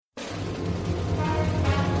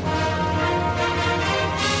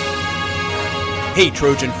Hey,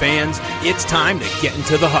 Trojan fans, it's time to get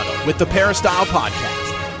into the huddle with the Peristyle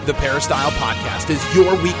Podcast. The Peristyle Podcast is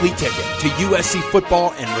your weekly ticket to USC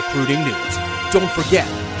football and recruiting news. Don't forget,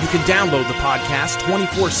 you can download the podcast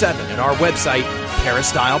 24/7 at our website,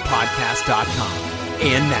 peristylepodcast.com.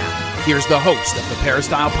 And now, here's the host of the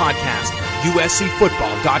Peristyle Podcast,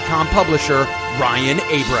 USCFootball.com publisher, Ryan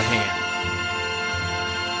Abraham.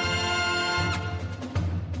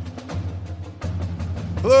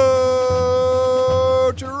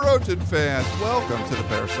 Hello, Trojan fans. Welcome to the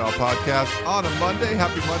Peristyle Podcast on a Monday.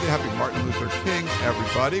 Happy Martin Luther King,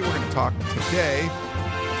 everybody. We're going to talk today,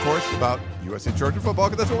 of course, about USC Trojan football,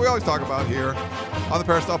 because that's what we always talk about here on the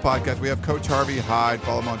Peristyle Podcast. We have Coach Harvey Hyde.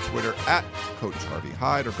 Follow him on Twitter at Coach Harvey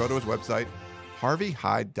Hyde, or go to his website,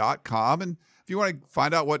 harveyhyde.com. And if you want to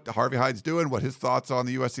find out what Harvey Hyde's doing, what his thoughts on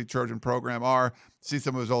the USC Trojan program are, see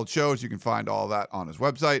some of his old shows, you can find all that on his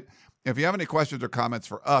website. If you have any questions or comments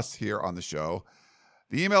for us here on the show,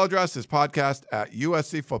 the email address is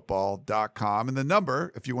podcast@uscfootball.com. And the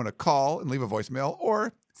number, if you want to call and leave a voicemail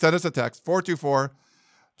or send us a text,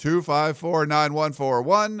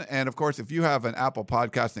 424-254-9141. And, of course, if you have an Apple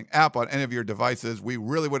podcasting app on any of your devices, we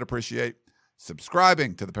really would appreciate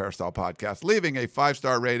subscribing to the Peristyle Podcast, leaving a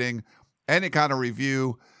 5-star rating, any kind of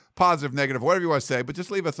review, positive, negative, whatever you want to say, but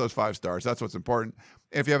just leave us those 5 stars. That's what's important.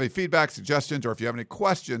 If you have any feedback, suggestions, or if you have any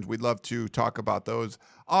questions, we'd love to talk about those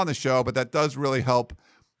on the show. But that does really help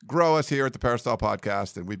grow us here at the Peristyle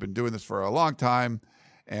Podcast. And we've been doing this for a long time,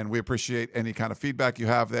 and we appreciate any kind of feedback you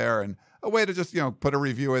have there, and a way to just, put a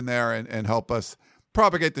review in there and help us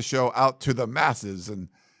propagate the show out to the masses. And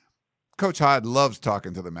Coach Hyde loves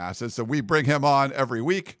talking to the masses, so we bring him on every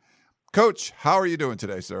week. Coach, how are you doing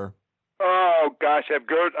today, sir? Oh, gosh, I've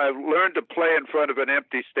learned to play in front of an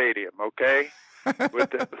empty stadium, okay?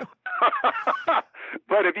 But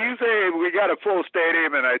if you say we got a full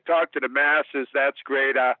stadium and I talk to the masses, that's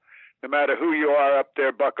great. No matter who you are up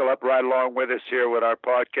there, buckle up right along with us here with our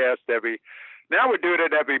podcast. Now we're doing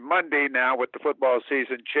it every Monday now with the football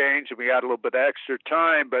season change, and we got a little bit of extra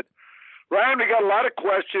time. But, Ryan, we got a lot of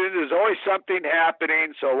questions. There's always something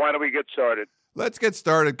happening, so why don't we get started? Let's get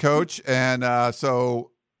started, Coach. And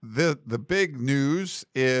so the big news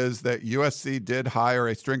is that USC did hire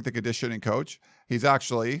a strength and conditioning coach. He's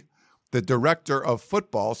actually the director of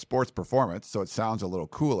football sports performance, so it sounds a little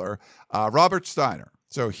cooler, Robert Steiner.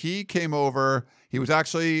 So he came over. He was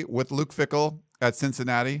actually with Luke Fickell at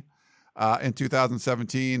Cincinnati in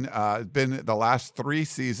 2017. Been the last 3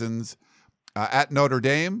 seasons at Notre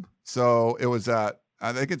Dame. So it was, I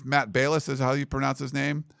think it's Matt Balis is how you pronounce his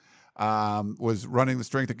name, was running the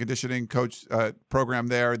strength and conditioning coach program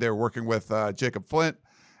there. They were working with Jacob Flint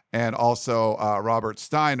and also Robert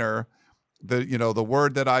Steiner. The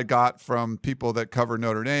word that I got from people that cover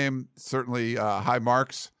Notre Dame, certainly high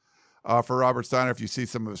marks for Robert Steiner. If you see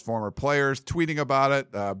some of his former players tweeting about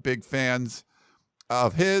it, big fans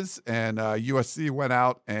of his, and USC went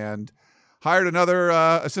out and hired another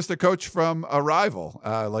assistant coach from a rival,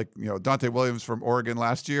 Dante Williams from Oregon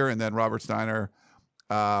last year, and then Robert Steiner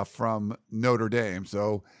from Notre Dame.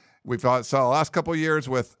 So we saw the last couple of years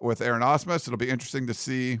with Aaron Osmus. It'll be interesting to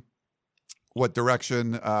see what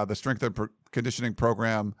direction the strength and conditioning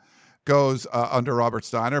program goes under Robert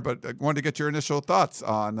Steiner. But I wanted to get your initial thoughts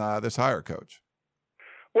on this hire, Coach.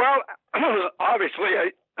 Well, obviously,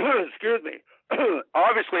 obviously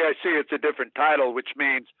I see it's a different title, which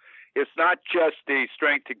means it's not just the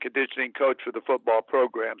strength and conditioning coach for the football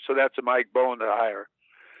program. So that's a Mike Bohn to hire.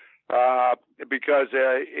 Because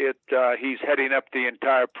he's heading up the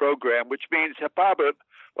entire program, which means probably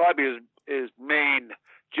his main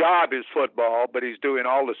job is football, but he's doing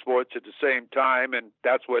all the sports at the same time, and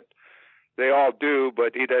that's what they all do.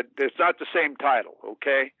 But it's not the same title,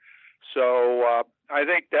 okay? So I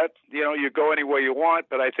think that you go any way you want,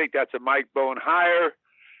 but I think that's a Mike Bohn hire.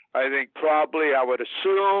 I think probably I would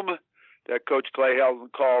assume that Coach Clay Helton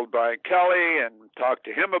called Brian Kelly and talked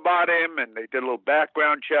to him about him, and they did a little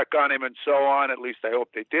background check on him and so on. At least I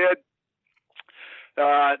hope they did.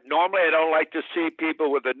 Normally, I don't like to see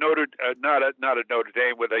people with a not a Notre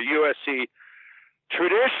Dame, with a USC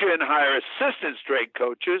tradition hire assistant strength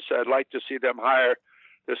coaches. I'd like to see them hire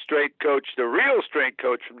the real strength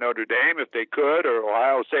coach from Notre Dame if they could, or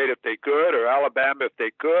Ohio State if they could, or Alabama if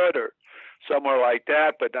they could, or somewhere like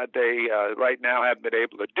that. But they right now haven't been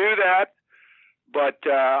able to do that. But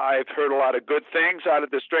I've heard a lot of good things out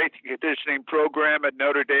of the strength and conditioning program at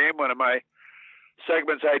Notre Dame. One of my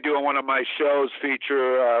segments I do on one of my shows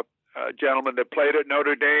feature a gentleman that played at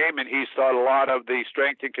Notre Dame, and he's thought a lot of the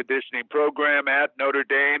strength and conditioning program at Notre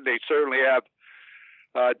Dame. They certainly have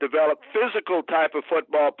develop physical type of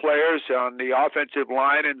football players on the offensive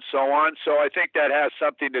line and so on. So I think that has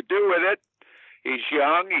something to do with it. He's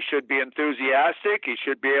young. He should be enthusiastic. He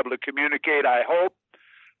should be able to communicate, I hope,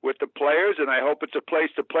 with the players, and I hope it's a place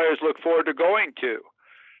the players look forward to going to,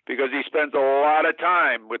 because he spends a lot of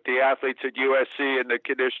time with the athletes at USC in the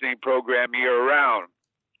conditioning program year-round.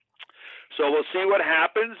 So we'll see what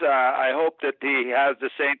happens. I hope that he has the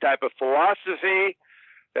same type of philosophy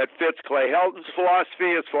that fits Clay Helton's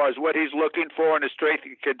philosophy as far as what he's looking for in a strength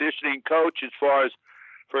and conditioning coach as far as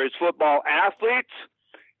for his football athletes.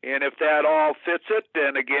 And if that all fits it,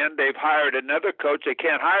 then again, they've hired another coach. They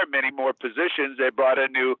can't hire many more positions. They brought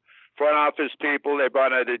in new front office people. They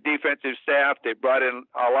brought in the defensive staff. They brought in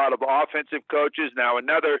a lot of offensive coaches. Now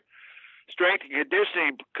another strength and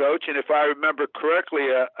conditioning coach. And if I remember correctly,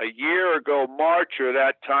 a year ago, March or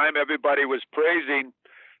that time, everybody was praising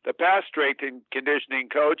the past strength and conditioning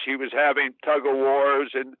coach. He was having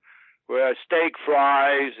tug-of-wars and steak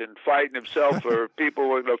fries and fighting himself, or people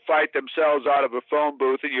were going to fight themselves out of a phone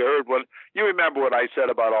booth. And you remember what I said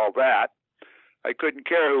about all that. I couldn't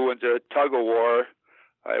care who wins a tug-of-war.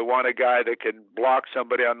 I want a guy that can block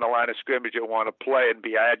somebody on the line of scrimmage and want to play and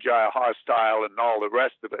be agile, hostile, and all the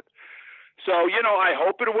rest of it. So, I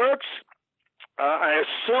hope it works. I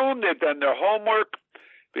assume they've done their homework,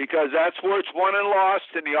 because that's where it's won and lost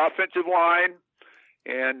in the offensive line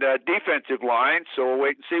and defensive line. So we'll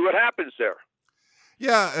wait and see what happens there.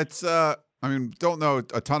 Yeah, it's don't know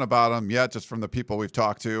a ton about him yet, just from the people we've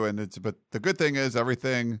talked to, but the good thing is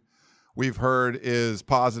everything we've heard is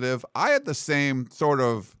positive. I had the same sort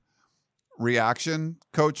of reaction,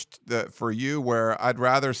 Coach, for you, where I'd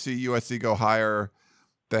rather see USC go hire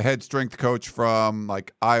the head strength coach from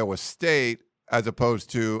like Iowa State as opposed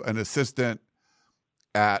to an assistant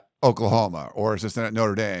at Oklahoma or assistant at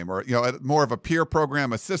Notre Dame, or more of a peer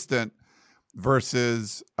program assistant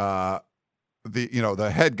versus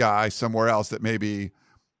the head guy somewhere else that may be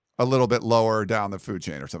a little bit lower down the food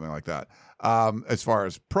chain or something like that, as far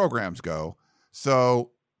as programs go.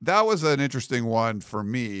 So that was an interesting one for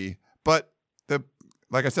me. But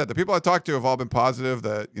like I said, the people I talked to have all been positive.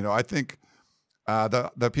 That I think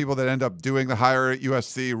the people that end up doing the hire at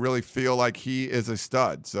USC really feel like he is a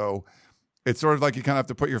stud. So it's sort of like you kind of have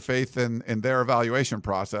to put your faith in their evaluation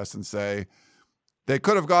process and say they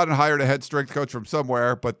could have gone and hired a head strength coach from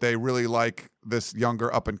somewhere, but they really like this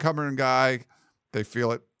younger up-and-coming guy. They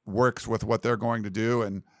feel it works with what they're going to do,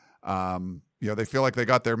 and they feel like they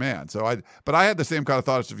got their man. But I had the same kind of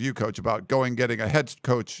thoughts of you, Coach, about getting a head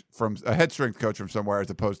strength coach from somewhere as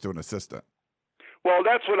opposed to an assistant. Well,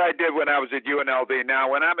 that's what I did when I was at UNLV. Now,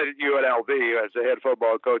 when I'm at UNLV as a head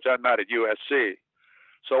football coach, I'm not at USC.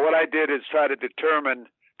 So what I did is try to determine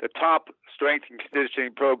the top strength and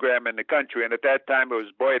conditioning program in the country. And at that time, it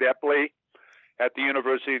was Boyd Epley at the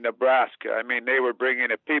University of Nebraska. I mean, they were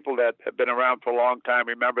bringing in people that have been around for a long time,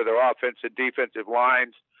 remember their offensive, defensive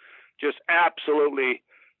lines, just absolutely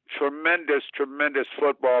tremendous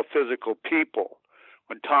football, physical people.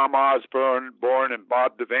 When Tom Osborne and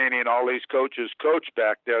Bob Devaney and all these coaches coached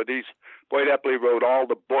back there, Boyd Epley wrote all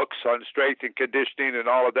the books on strength and conditioning and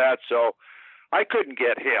all of that. So I couldn't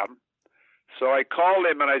get him. So I called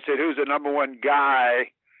him and I said, who's the number one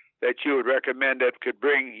guy that you would recommend that could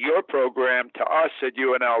bring your program to us at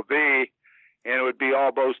UNLV, and it would be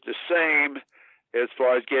almost the same as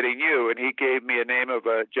far as getting you? And he gave me a name of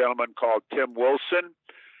a gentleman called Tim Wilson,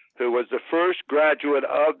 who was the first graduate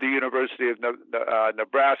of the University of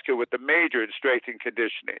Nebraska with a major in strength and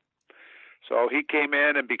conditioning. So he came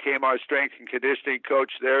in and became our strength and conditioning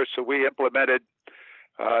coach there. So we implemented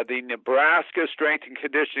the Nebraska strength and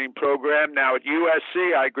conditioning program. Now at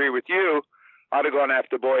USC, I agree with you, I'd have gone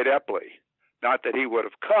after Boyd Epley. Not that he would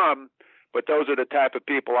have come, but those are the type of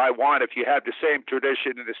people I want. If you have the same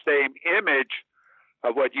tradition and the same image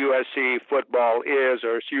of what USC football is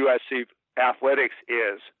or USC athletics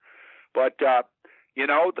is. But,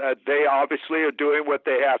 they obviously are doing what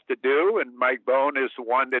they have to do, and Mike Bohn is the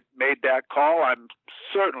one that made that call. I'm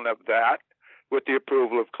certain of that, with the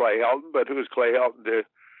approval of Clay Helton. But who's Clay Helton to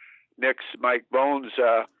nix Mike Bohn's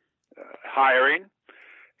hiring?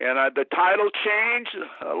 And the title change,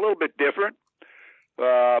 a little bit different,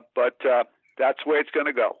 but that's the way it's going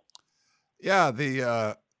to go. Yeah,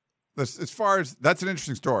 as far as that's an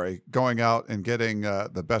interesting story, going out and getting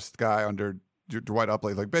the best guy under Dwight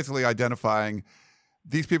Epley, like basically identifying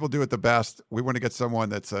these people do it the best. We want to get someone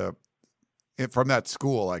that's from that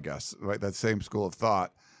school, I guess, right? That same school of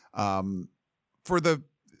thought. We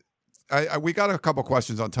got a couple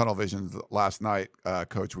questions on Tunnel Vision last night,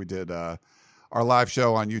 Coach. We did our live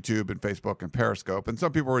show on YouTube and Facebook and Periscope, and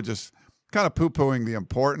some people were just kind of poo-pooing the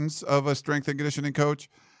importance of a strength and conditioning coach.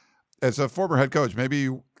 As a former head coach, maybe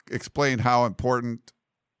you explain how important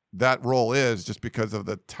that role is just because of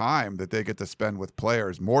the time that they get to spend with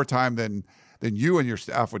players, more time than you and your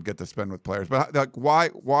staff would get to spend with players. But like, why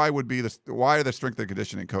are the strength and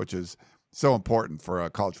conditioning coaches so important for a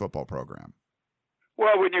college football program?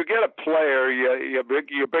 Well, when you get a player, you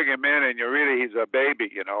bring him in, and he's a baby.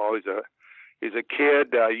 He's a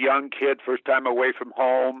kid, a young kid, first time away from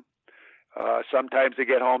home. Sometimes they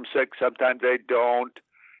get homesick, sometimes they don't.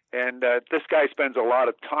 And this guy spends a lot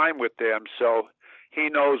of time with them, so he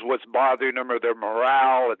knows what's bothering them, or their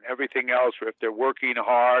morale and everything else, or if they're working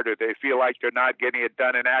hard, or they feel like they're not getting it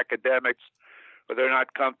done in academics, or they're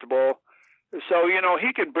not comfortable. So,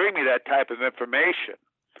 he can bring me that type of information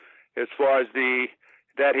as far as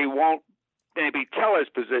that he won't maybe tell his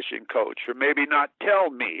position coach, or maybe not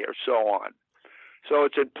tell me, or so on. So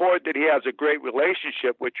it's important that he has a great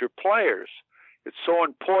relationship with your players. It's so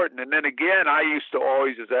important. And then again, I used to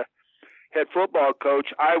always, as a head football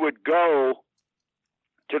coach, I would go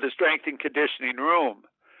to the strength and conditioning room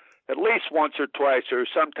at least once or twice, or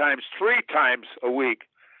sometimes 3 times a week,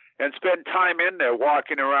 and spend time in there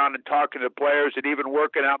walking around and talking to players, and even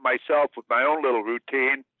working out myself with my own little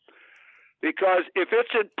routine. Because if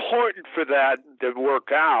it's important for that to work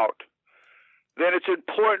out, then it's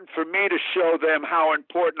important for me to show them how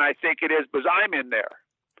important I think it is, because I'm in there.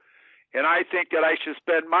 And I think that I should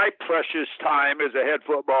spend my precious time as a head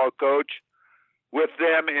football coach with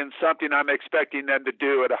them in something I'm expecting them to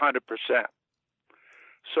do at 100%.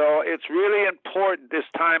 So it's really important this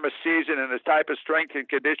time of season, and this type of strength and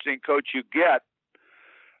conditioning coach you get,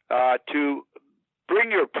 to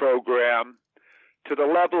bring your program to the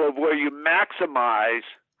level of where you maximize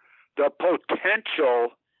the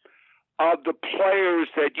potential of the players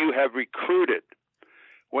that you have recruited.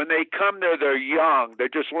 When they come there, they're young. They're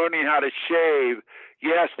just learning how to shave.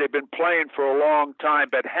 Yes, they've been playing for a long time,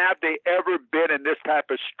 but have they ever been in this type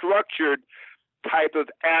of structured type of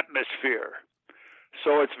atmosphere?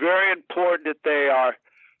 So it's very important that they are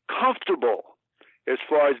comfortable as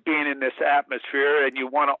far as being in this atmosphere. And you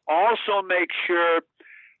want to also make sure,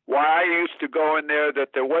 why I used to go in there, that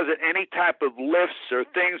there wasn't any type of lifts or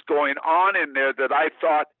things going on in there that I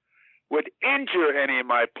thought would injure any of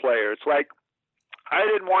my players. Like, I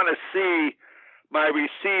didn't want to see my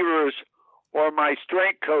receivers or my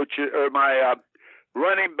strength coaches or my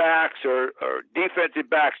running backs or defensive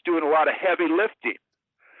backs doing a lot of heavy lifting.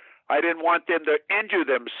 I didn't want them to injure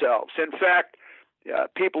themselves. In fact,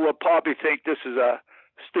 people will probably think this is a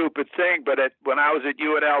stupid thing, but when I was at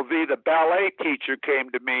UNLV, the ballet teacher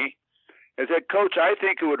came to me and said, "Coach, I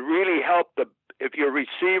think it would really help if your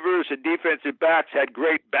receivers and defensive backs had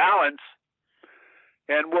great balance,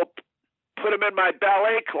 and we'll put them in my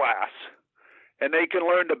ballet class, and they can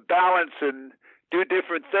learn to balance and do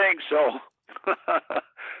different things." So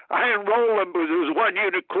I enrolled them, because there was one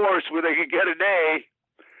unit course where they could get an A.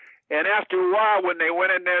 And after a while, when they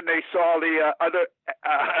went in there and they saw the other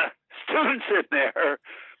students in there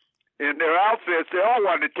in their outfits, they all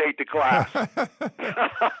wanted to take the class.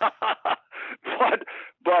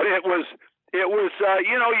 but it was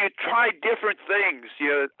you try different things.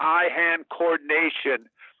 Eye-hand coordination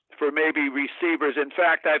for maybe receivers. In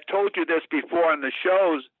fact, I've told you this before on the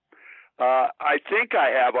shows. I think I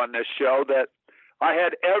have on this show, that I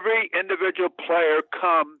had every individual player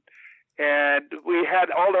come, and we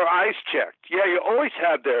had all their eyes checked. Yeah, you always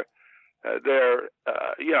have their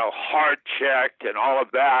heart checked and all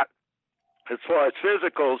of that as far as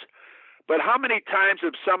physicals. But how many times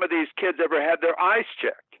have some of these kids ever had their eyes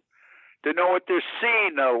checked to know what their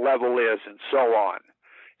seeing level is, and so on?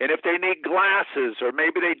 And if they need glasses, or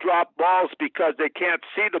maybe they drop balls because they can't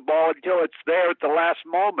see the ball until it's there at the last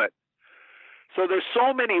moment. So there's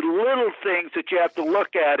so many little things that you have to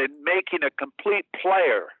look at in making a complete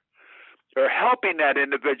player, or helping that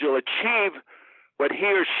individual achieve what he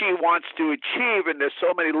or she wants to achieve. And there's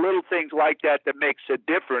so many little things like that that makes a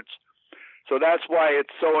difference. So that's why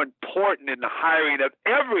it's so important in the hiring of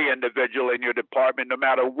every individual in your department, no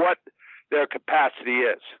matter what their capacity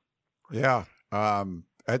is. Yeah.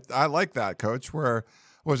 I like that, Coach. Where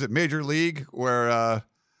was it, Major League, where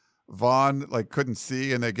Vaughn couldn't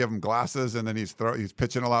see, and they give him glasses, and then he's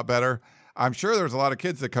pitching a lot better. I'm sure there's a lot of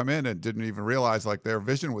kids that come in and didn't even realize their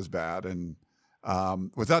vision was bad. And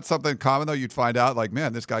was that something common, though? You'd find out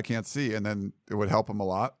man, this guy can't see, and then it would help him a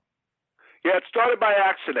lot. Yeah, it started by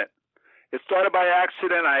accident.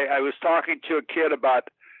 I was talking to a kid about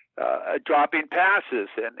dropping passes,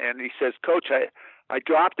 and he says, "Coach, I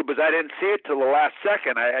dropped it, but I didn't see it till the last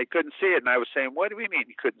second. I couldn't see it." And I was saying, "What do you mean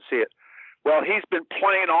you couldn't see it?" Well, he's been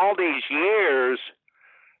playing all these years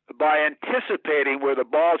by anticipating where the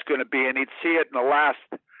ball's going to be, and he'd see it in the last,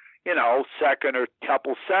 second or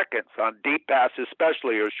couple seconds on deep passes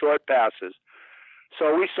especially, or short passes.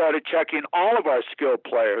 So we started checking all of our skilled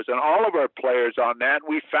players and all of our players on that.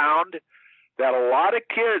 We found that a lot of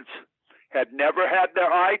kids had never had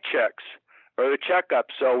their eye checks or the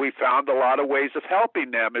checkups, so we found a lot of ways of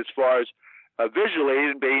helping them as far as visually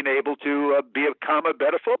and being able to become a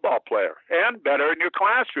better football player and better in your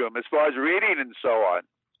classroom as far as reading and so on.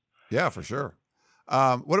 Yeah, for sure.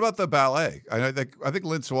 What about the ballet? I think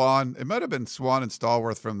Lynn Swan, it might have been Swan and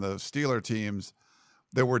Stallworth from the Steeler teams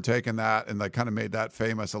that were taking that, and they kind of made that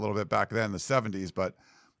famous a little bit back then in the 70s. But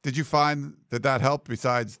did you find that helped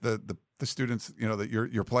besides the students, that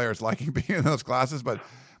your players liking being in those classes? But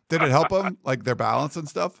did it help them, like their balance and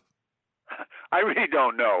stuff? I really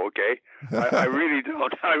don't know. Okay, I really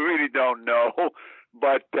don't know.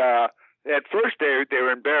 But at first they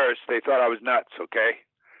were embarrassed. They thought I was nuts. Okay,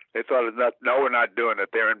 they thought it was nuts. No, we're not doing it.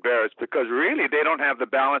 They're embarrassed because really they don't have the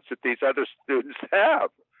balance that these other students have.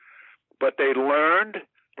 But they learned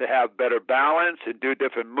to have better balance and do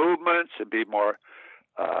different movements and be more.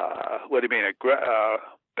 What do you mean?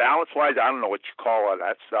 Balance-wise, I don't know what you call all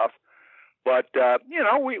that stuff. But,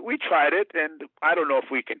 we tried it, and I don't know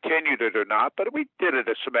if we continued it or not, but we did it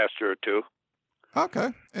a semester or two. Okay,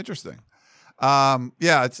 interesting.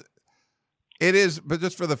 It is, but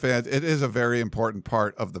just for the fans, it is a very important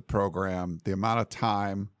part of the program, the amount of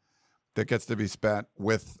time that gets to be spent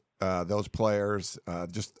with those players,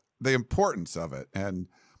 just the importance of it, and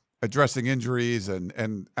addressing injuries.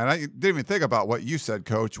 And I didn't even think about what you said,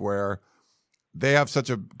 Coach, where they have such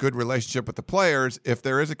a good relationship with the players. If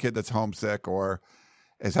there is a kid that's homesick or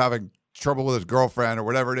is having trouble with his girlfriend or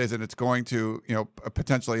whatever it is, and it's going to,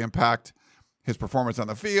 potentially impact his performance on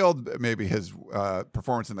the field, maybe his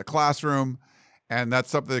performance in the classroom, and that's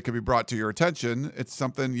something that could be brought to your attention, it's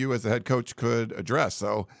something you as the head coach could address.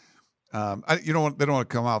 So they don't want to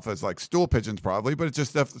come off as like stool pigeons probably, but it's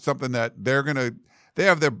just something that they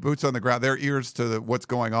have their boots on the ground, their ears to what's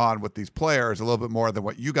going on with these players a little bit more than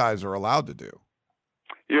what you guys are allowed to do.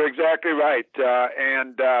 You're exactly right.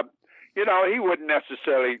 He wouldn't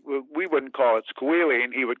necessarily, we wouldn't call it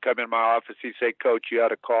squealing. He would come in my office. He'd say, Coach, you ought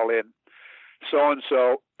to call in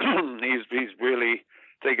so-and-so. He's really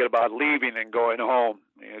thinking about leaving and going home.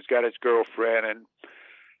 He's got his girlfriend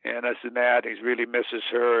and this and that. He really misses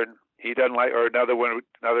her, and he doesn't like, or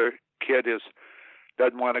another kid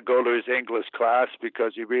doesn't want to go to his English class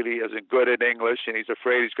because he really isn't good at English, and he's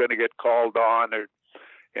afraid he's going to get called on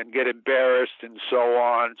and get embarrassed and so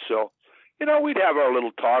on. So, we'd have our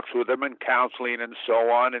little talks with him and counseling and so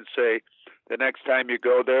on, and say, the next time you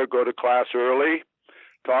go there, go to class early,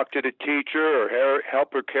 talk to the teacher, or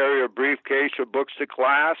help her carry her briefcase or books to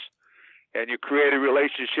class, and you create a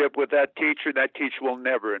relationship with that teacher, and that teacher will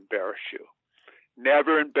never embarrass you.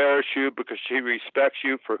 Never embarrass you because she respects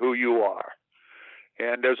you for who you are.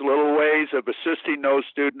 And there's little ways of assisting those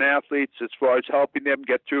student athletes as far as helping them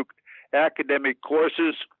get through academic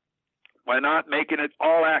courses by not making it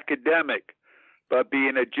all academic, but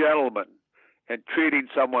being a gentleman and treating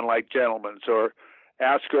someone like gentlemen, or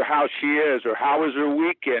ask her how she is or how was her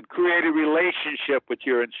weekend. Create a relationship with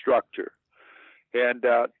your instructor. And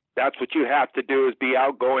that's what you have to do, is be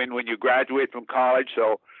outgoing when you graduate from college.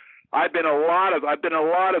 So I've been a lot of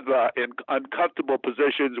in uncomfortable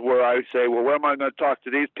positions where I say, well, what am I going to talk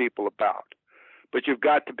to these people about? But you've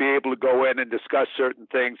got to be able to go in and discuss certain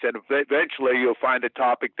things, and eventually you'll find a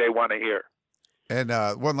topic they want to hear. And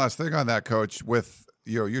one last thing on that, Coach, with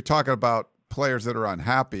you're talking about players that are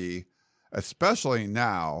unhappy, especially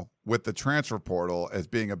now with the transfer portal as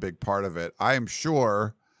being a big part of it. I am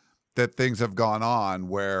sure that things have gone on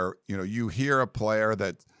where, you hear a player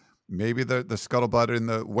that maybe the scuttlebutt in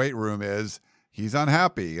the weight room is he's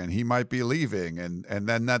unhappy and he might be leaving. And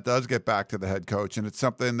then that does get back to the head coach. And it's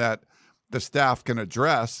something that the staff can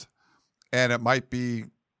address. And it might be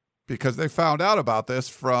because they found out about this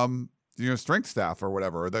from, strength staff or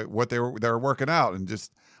whatever, or what they were working out, and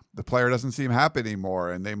just the player doesn't seem happy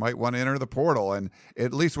anymore, and they might want to enter the portal. And it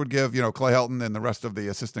at least would give, Clay Helton and the rest of the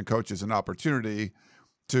assistant coaches an opportunity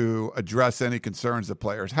to address any concerns the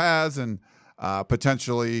players has, and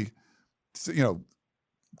potentially,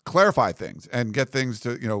 clarify things and get things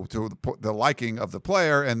to, to the liking of the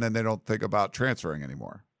player, and then they don't think about transferring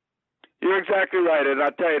anymore. You're exactly right. And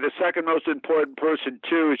I'll tell you, the second most important person,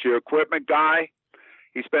 too, is your equipment guy.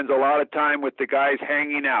 He spends a lot of time with the guys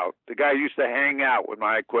hanging out. The guy used to hang out with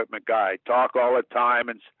my equipment guy, talk all the time,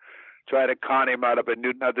 and try to con him out of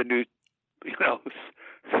another new,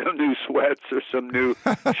 some new sweats or some new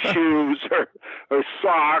shoes or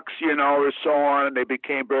socks, or so on. And they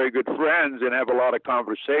became very good friends and have a lot of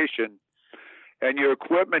conversation. And your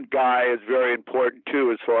equipment guy is very important,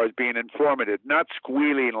 too, as far as being informative, not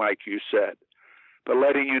squealing like you said, but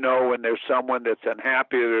letting you know when there's someone that's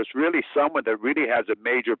unhappy, or there's really someone that really has a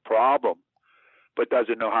major problem but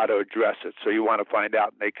doesn't know how to address it. So you want to find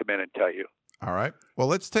out, and they come in and tell you. All right. Well,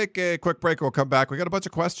 let's take a quick break. We'll come back. We got a bunch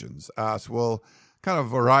of questions. So we'll kind of a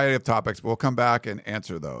variety of topics. We'll come back and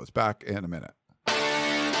answer those. Back in a minute.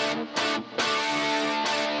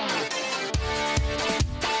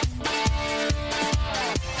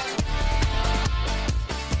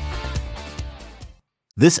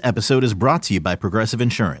 This episode is brought to you by Progressive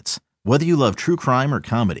Insurance. Whether you love true crime or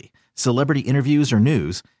comedy, celebrity interviews or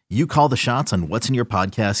news, you call the shots on what's in your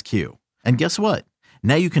podcast queue. And guess what?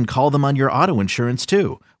 Now you can call them on your auto insurance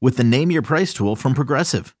too with the Name Your Price tool from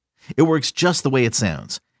Progressive. It works just the way it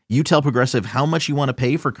sounds. You tell Progressive how much you want to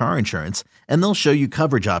pay for car insurance, and they'll show you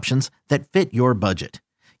coverage options that fit your budget.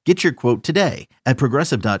 Get your quote today at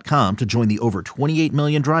Progressive.com to join the over 28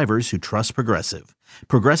 million drivers who trust Progressive.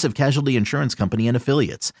 Progressive Casualty Insurance Company and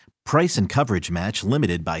Affiliates. Price and coverage match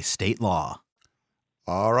limited by state law.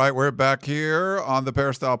 All right, we're back here on the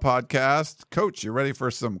Peristyle Podcast. Coach, you ready for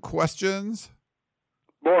some questions?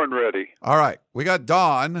 Born ready. All right, we got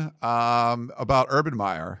Don about Urban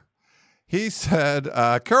Meyer. He said,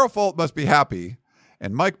 Carol Folt must be happy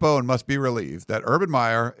and Mike Bohn must be relieved that Urban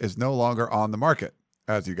Meyer is no longer on the market.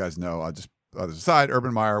 As you guys know, I'll just other side,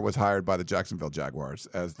 Urban Meyer was hired by the Jacksonville Jaguars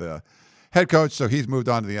as the head coach, so he's moved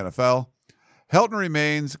on to the NFL. Helton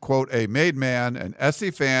remains, quote, a made man, and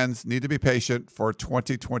SC fans need to be patient for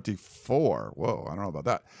 2024. Whoa, I don't know about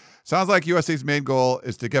that. Sounds like USC's main goal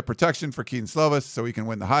is to get protection for Keaton Slovis so he can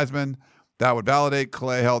win the Heisman. That would validate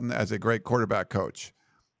Clay Helton as a great quarterback coach.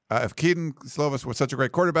 If Keaton Slovis was such a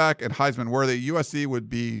great quarterback and Heisman worthy, USC would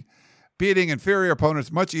be beating inferior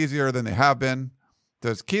opponents much easier than they have been.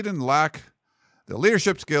 Does Keaton lack the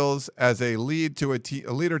leadership skills as a leader to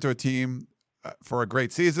a team for a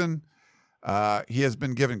great season? He has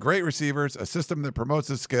been given great receivers, a system that promotes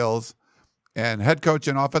his skills, and head coach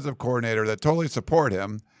and offensive coordinator that totally support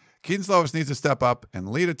him. Keaton Slovis needs to step up and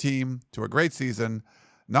lead a team to a great season,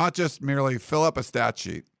 not just merely fill up a stat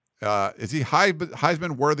sheet. Is he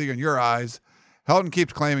Heisman worthy in your eyes? Helton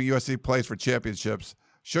keeps claiming USC plays for championships.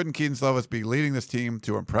 Shouldn't Keaton Slovis be leading this team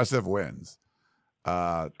to impressive wins?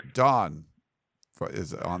 Don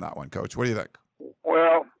is on that one, Coach. What do you think?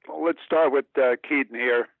 Well, let's start with Keaton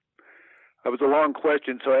here. It was a long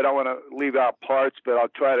question, so I don't want to leave out parts, but I'll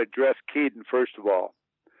try to address Keaton first of all.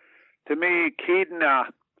 To me, Keaton,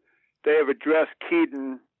 they have addressed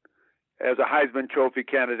Keaton as a Heisman Trophy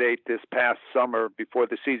candidate this past summer before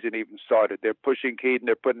the season even started. They're pushing Keaton.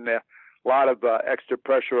 They're putting a lot of extra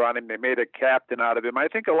pressure on him. They made a captain out of him. I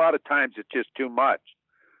think a lot of times it's just too much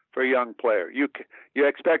for a young player. You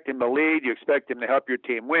expect him to lead. You expect him to help your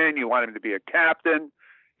team win. You want him to be a captain.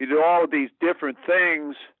 You do all of these different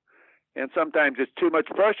things, and sometimes it's too much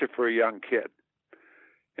pressure for a young kid.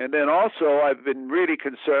 And then also, I've been really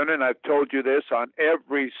concerned, and I've told you this on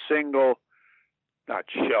every single, not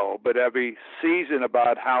show, but every season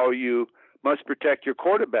about how you must protect your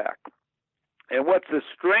quarterback. And what's the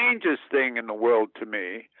strangest thing in the world to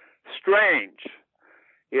me,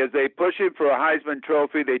 is they push him for a Heisman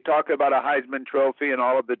Trophy. They talk about a Heisman Trophy and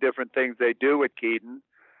all of the different things they do with Keaton.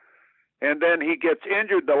 And then he gets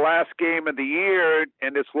injured the last game of the year,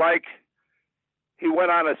 and it's like he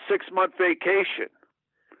went on a 6-month vacation.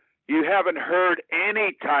 You haven't heard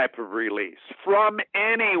any type of release from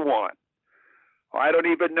anyone. I don't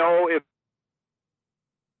even know if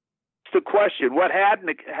it's the question. What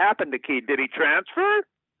happened to Keaton? Did he transfer?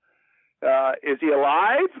 Is he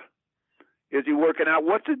alive? Is he working out?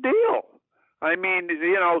 What's the deal? I mean,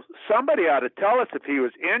 somebody ought to tell us if he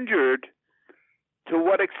was injured. To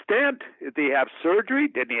what extent? Did he have surgery?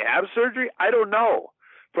 Didn't he have surgery? I don't know.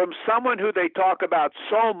 From someone who they talk about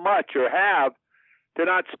so much or have, to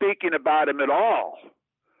not speaking about him at all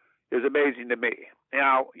is amazing to me.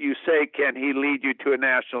 Now, you say, can he lead you to a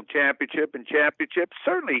national championship and championships?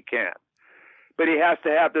 Certainly he can. But he has to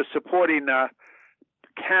have the supporting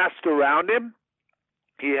cast around him.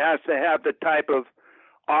 He has to have the type of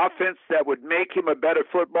offense that would make him a better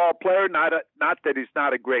football player. Not that he's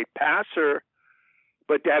not a great passer,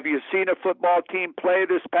 but have you seen a football team play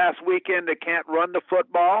this past weekend that can't run the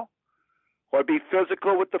football or be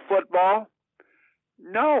physical with the football?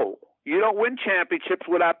 No. You don't win championships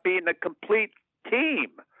without being a complete team,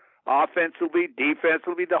 offensively,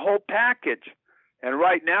 defensively, the whole package. And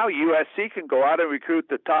right now, USC can go out and recruit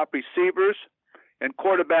the top receivers and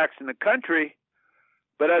quarterbacks in the country,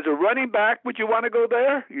 But as a running back, would you want to go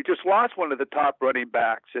there? You just lost one of the top running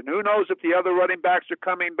backs, and who knows if the other running backs are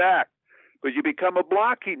coming back. But you become a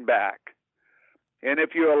blocking back. And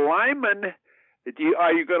if you're a lineman,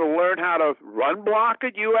 are you going to learn how to run block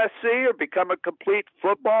at USC or become a complete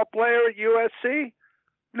football player at USC?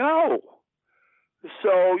 No.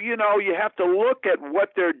 So, you have to look at what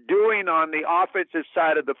they're doing on the offensive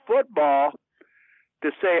side of the football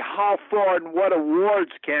to say how far and what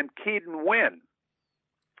awards can Keaton win.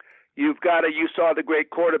 You saw the great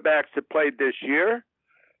quarterbacks that played this year.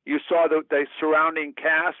 You saw the surrounding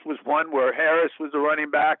cast was one where Harris was a running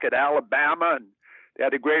back at Alabama, and they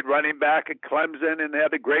had a great running back at Clemson, and they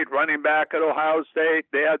had a great running back at Ohio State.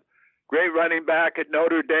 They had great running back at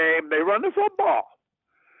Notre Dame. They run the football.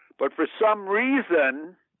 But for some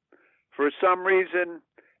reason,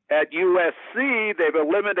 at USC, they've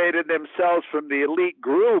eliminated themselves from the elite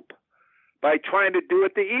group by trying to do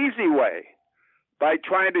it the easy way, by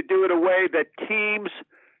trying to do it a way that teams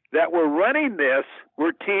that were running this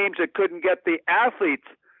were teams that couldn't get the athletes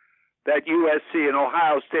that USC and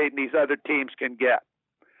Ohio State and these other teams can get.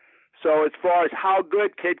 So as far as how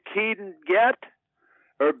good could Keaton get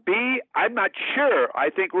or be, I'm not sure.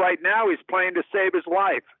 I think right now he's playing to save his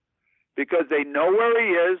life because they know where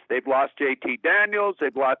he is. They've lost J.T. Daniels.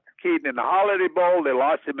 They've lost Keaton in the Holiday Bowl. They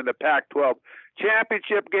lost him in the Pac-12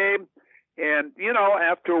 championship game. And,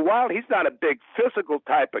 after a while, he's not a big physical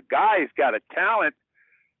type of guy. He's got a talent,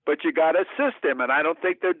 but you got to assist him, and I don't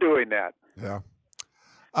think they're doing that. Yeah.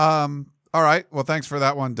 All right. Well, thanks for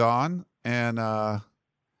that one, Don. And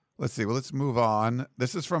let's see. Well, let's move on.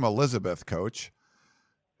 This is from Elizabeth, Coach.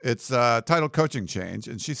 It's titled Coaching Change.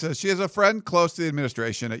 And she says she has a friend close to the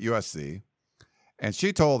administration at USC. And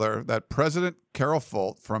she told her that President Carol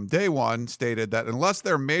Folt from day one stated that unless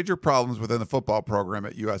there are major problems within the football program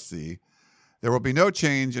at USC, there will be no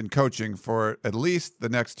change in coaching for at least the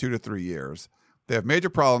next 2 to 3 years. They have major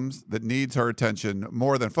problems that needs her attention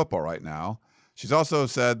more than football right now. She's also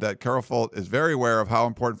said that Carol Folt is very aware of how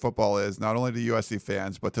important football is, not only to USC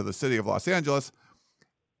fans, but to the city of Los Angeles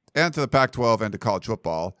and to the Pac-12 and to college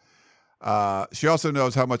football. She also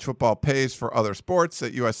knows how much football pays for other sports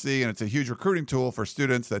at USC, and it's a huge recruiting tool for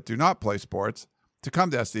students that do not play sports to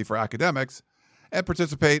come to SC for academics and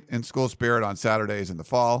participate in school spirit on Saturdays in the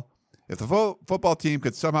fall. If the football team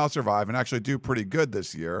could somehow survive and actually do pretty good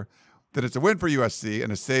this year, then it's a win for USC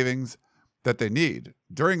and a savings that they need.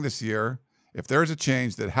 During this year, if there is a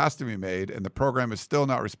change that has to be made and the program is still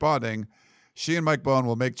not responding, she and Mike Bohn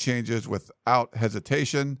will make changes without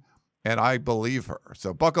hesitation, and I believe her.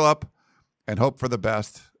 So buckle up and hope for the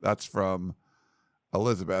best. That's from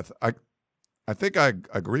Elizabeth. I think I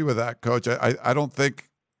agree with that, Coach. I don't think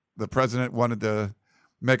the president wanted to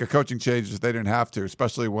make a coaching change if they didn't have to,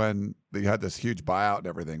 especially when they had this huge buyout and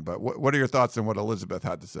everything. But what are your thoughts on what Elizabeth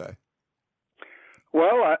had to say?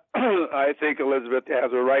 Well, I think Elizabeth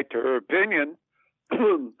has a right to her opinion.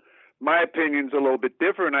 My opinion's a little bit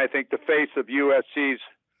different. I think the face of USC's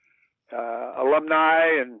alumni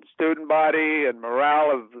and student body and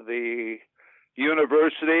morale of the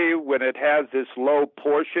university, when it has this low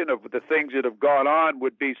portion of the things that have gone on,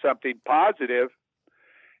 would be something positive.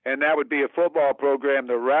 And that would be a football program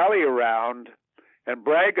to rally around and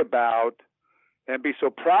brag about and be so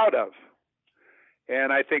proud of.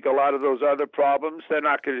 And I think a lot of those other problems, they're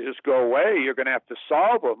not going to just go away. You're going to have to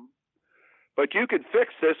solve them. But you can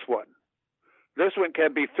fix this one. This one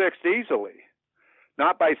can be fixed easily.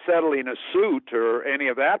 Not by settling a suit or any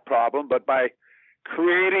of that problem, but by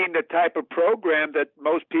creating the type of program that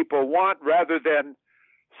most people want, rather than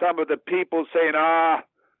some of the people saying,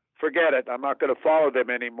 forget it, I'm not going to follow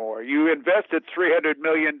them anymore. You invested $300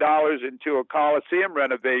 million into a Coliseum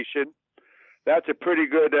renovation. That's a pretty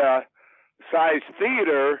good size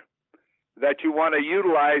theater that you want to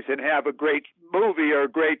utilize and have a great movie or a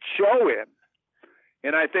great show in.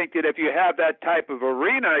 And I think that if you have that type of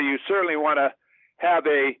arena, you certainly want to have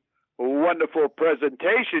a wonderful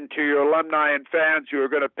presentation to your alumni and fans who are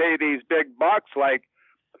going to pay these big bucks, like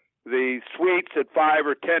the suites at $5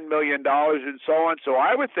 or $10 million and so on. So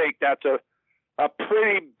I would think that's a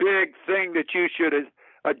pretty big thing that you should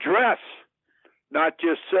address, not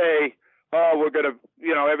just say, we're going to,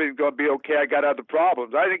 everything's going to be okay, I got other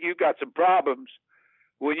problems. I think you've got some problems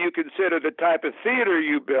when you consider the type of theater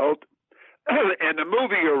you built and the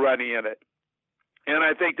movie you're running in it. And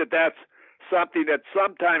I think that that's something that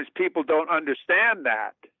sometimes people don't understand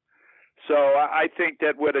that. So I think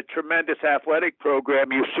that with a tremendous athletic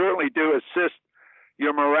program, you certainly do assist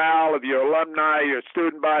your morale of your alumni, your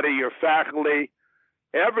student body, your faculty,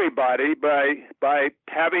 everybody by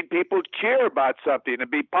having people cheer about something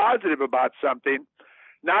and be positive about something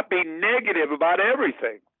not be negative about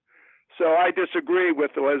everything. So I disagree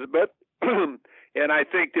with Elizabeth, and I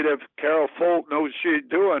think that if Carol Folt knows what she's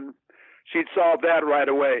doing, she'd solve that right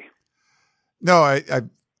away. No, I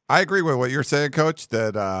agree with what you're saying, Coach.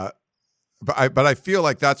 That, but I feel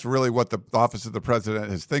like that's really what the office of the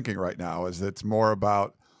president is thinking right now. Is it's more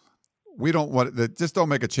about we don't want just don't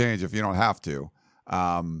make a change if you don't have to.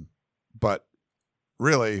 But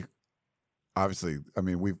really, obviously, I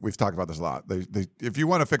mean we've talked about this a lot. If you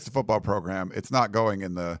want to fix the football program, it's not going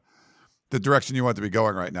in the direction you want it to be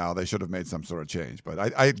going right now. They should have made some sort of change.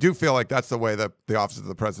 But I do feel like that's the way that the office of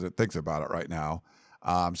the president thinks about it right now.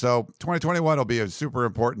 So 2021 will be a super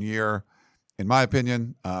important year, in my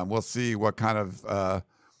opinion. We'll see what kind of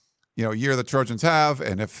year the Trojans have,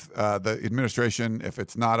 and if the administration, if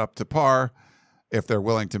it's not up to par, if they're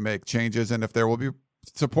willing to make changes, and if there will be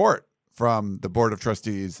support from the Board of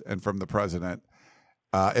Trustees and from the president.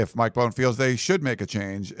 If Mike Bohn feels they should make a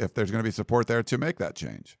change, if there's going to be support there to make that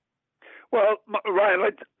change. Well,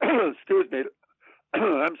 Ryan, excuse me.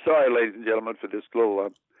 I'm sorry, ladies and gentlemen, for this little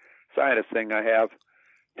sinus thing I have.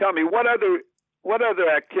 Tell me, what other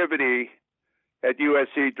activity at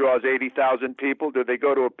USC draws 80,000 people? Do they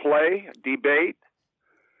go to a play, a debate?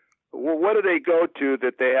 What do they go to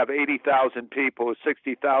that they have 80,000 people,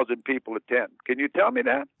 60,000 people attend? Can you tell me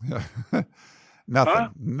that? Nothing. Huh?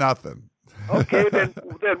 Nothing. Okay, then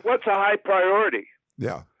what's a high priority?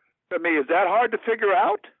 Yeah. I mean, is that hard to figure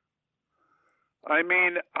out? I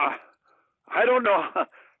mean, I don't know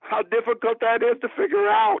how difficult that is to figure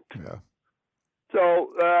out. Yeah. So,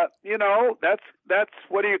 that's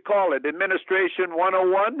what do you call it? Administration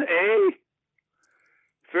 101, eh?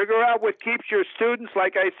 Figure out what keeps your students,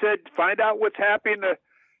 like I said, find out what's happening in the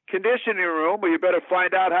conditioning room, but you better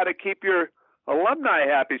find out how to keep your alumni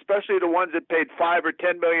happy, especially the ones that paid $5 or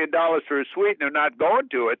 $10 million for a suite and they're not going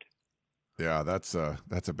to it. Yeah, that's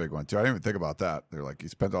a big one too. I didn't even think about that. They're like, you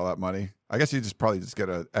spent all that money. I guess you probably get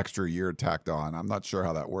an extra year tacked on. I'm not sure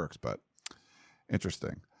how that works, but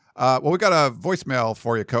interesting. Well, we got a voicemail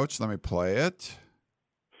for you, Coach. Let me play it.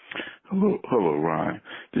 Hello, Ryan.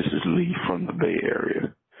 This is Lee from the Bay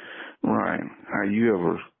Area. Ryan, how you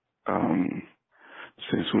ever,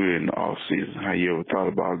 since we're in the off season, how you ever thought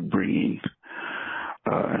about bringing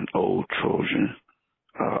an old Trojan,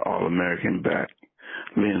 All-American back,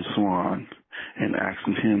 Lynn Swann, and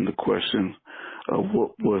asking him the question of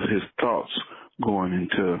what was his thoughts going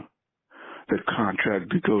into the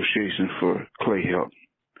contract negotiation for Clay Helton?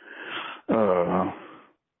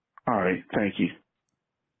 All right, thank you.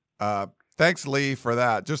 Thanks, Lee, for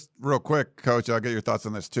that. Just real quick, Coach, I'll get your thoughts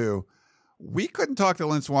on this too. We couldn't talk to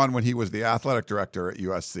Lynn Swann when he was the athletic director at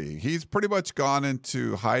USC. He's pretty much gone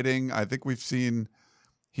into hiding. I think we've seen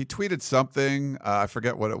he tweeted something. I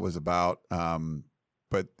forget what it was about.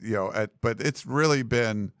 But it's really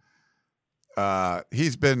been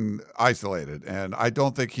he's been isolated, and I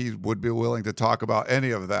don't think he would be willing to talk about any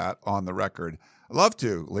of that on the record. I'd love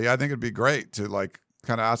to, Lee. I think it'd be great to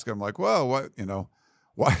kind of ask him well,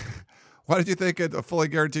 why did you think a fully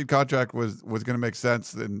guaranteed contract was going to make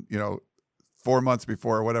sense? And 4 months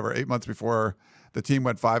before, or whatever, 8 months before the team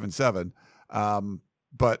went 5-7.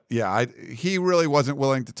 But yeah, he really wasn't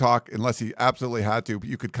willing to talk unless he absolutely had to.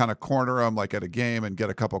 You could kind of corner him like at a game and get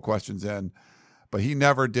a couple questions in, but he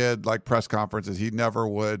never did press conferences. He never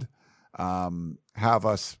would have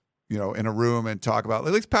us, in a room and talk about.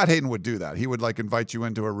 At least Pat Hayden would do that. He would invite you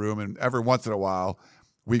into a room, and every once in a while,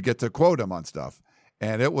 we'd get to quote him on stuff.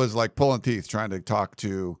 And it was like pulling teeth trying to talk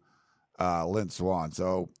to Lynn Swann.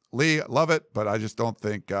 So Lee, love it, but I just don't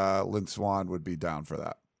think Lynn Swann would be down for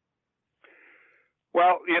that.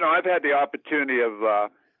 Well, I've had the opportunity of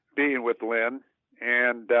being with Lynn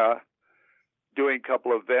and doing a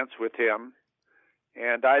couple of events with him,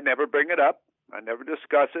 and I never bring it up. I never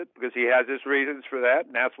discuss it because he has his reasons for that,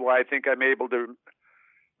 and that's why I think I'm able to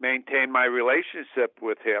maintain my relationship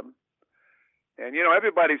with him. And,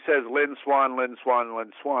 everybody says Lynn Swann, Lynn Swann,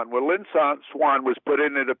 Lynn Swann. Well, Lynn Swann was put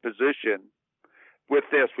in a position with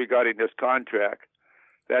this regarding this contract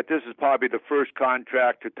that this is probably the first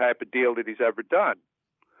contract or type of deal that he's ever done,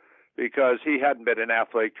 because he hadn't been an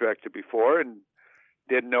athletic director before and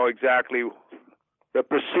didn't know exactly the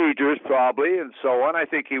procedures probably and so on. I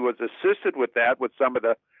think he was assisted with that with some of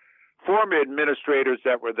the former administrators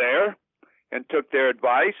that were there and took their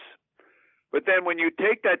advice. But then when you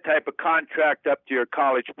take that type of contract up to your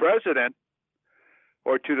college president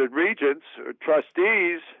or to the regents or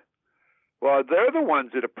trustees, well, they're the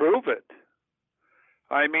ones that approve it.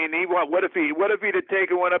 I mean, what if he'd have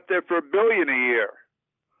taken one up there for $1 billion a year?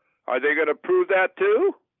 Are they going to approve that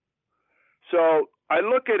too? So I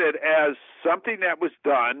look at it as something that was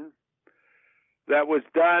done that was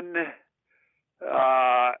done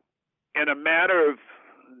in a manner of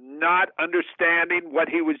not understanding what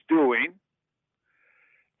he was doing.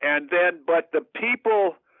 And then, but the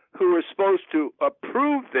people who were supposed to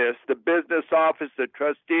approve this, the business office, the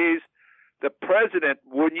trustees, the president,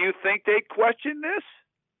 wouldn't you think they'd question this?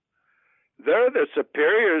 They're the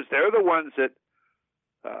superiors. They're the ones that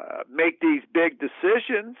make these big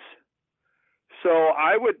decisions. So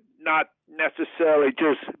I would not necessarily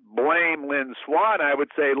just blame Lynn Swann. I would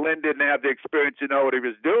say Lynn didn't have the experience to know what he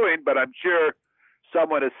was doing, but I'm sure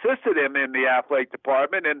someone assisted him in the athletic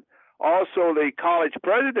department. And also the college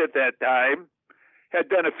president at that time had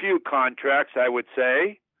done a few contracts, I would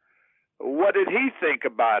say. What did he think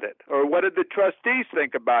about it? Or what did the trustees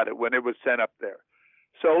think about it when it was sent up there?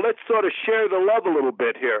 So let's sort of share the love a little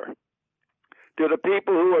bit here. To the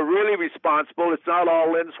people who are really responsible, it's not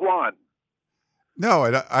all Lynn Swann. No,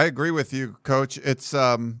 I agree with you, Coach. It's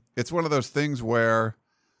one of those things where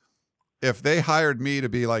if they hired me to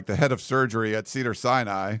be like the head of surgery at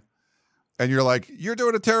Cedars-Sinai, and you're like, you're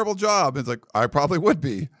doing a terrible job, it's like, I probably would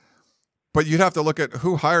be. But you'd have to look at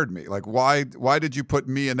who hired me. Like, why did you put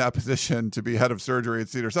me in that position to be head of surgery at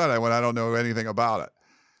Cedars-Sinai when I don't know anything about it?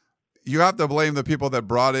 You have to blame the people that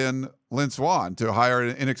brought in Lynn Swann to hire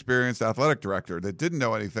an inexperienced athletic director that didn't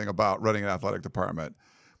know anything about running an athletic department.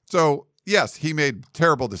 So, yes, he made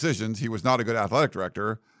terrible decisions. He was not a good athletic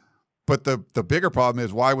director. But the bigger problem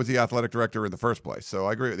is, why was he athletic director in the first place? So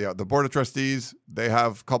I agree with you. The board of trustees, they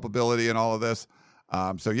have culpability in all of this.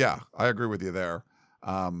 So, yeah, I agree with you there.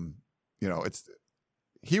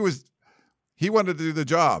 He wanted to do the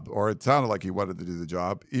job, or it sounded like he wanted to do the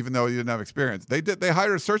job, even though he didn't have experience. They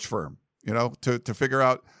hired a search firm, to figure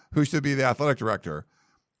out who should be the athletic director.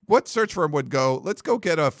 What search firm would go, let's go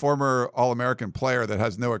get a former All-American player that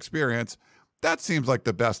has no experience? That seems like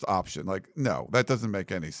the best option. Like, no, that doesn't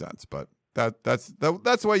make any sense. But that's the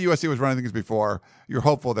way USC was running things before. You're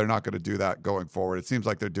hopeful they're not going to do that going forward. It seems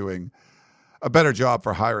like they're doing a better job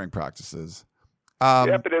for hiring practices.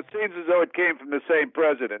 Yeah, but it seems as though it came from the same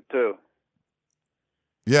president, too.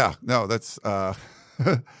 Yeah, no, that's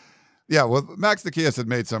yeah. Well, Max Nikias had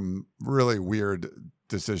made some really weird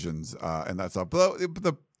decisions, and that's up. But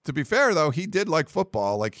to be fair, though, he did like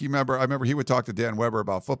football. Like I remember he would talk to Dan Weber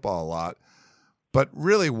about football a lot. But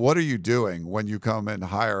really, what are you doing when you come and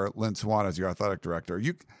hire Lynn Swann as your athletic director?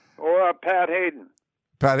 Or Pat Hayden.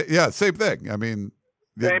 Yeah, same thing. I mean,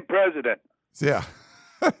 same president. Yeah.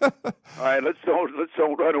 All right, let's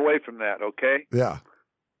don't run away from that, okay? Yeah.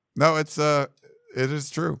 No, it is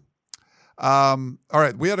true. All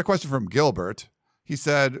right, we had a question from Gilbert. He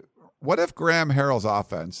said, what if Graham Harrell's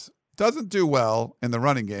offense doesn't do well in the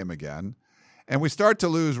running game again, and we start to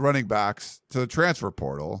lose running backs to the transfer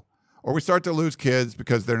portal, or we start to lose kids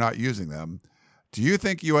because they're not using them? Do you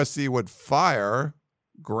think USC would fire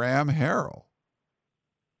Graham Harrell?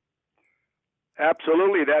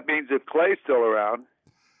 Absolutely. That means if Clay's still around.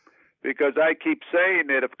 Because I keep saying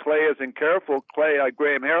that if Clay isn't careful,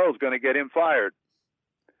 Graham Harrell's going to get him fired.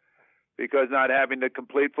 Because not having the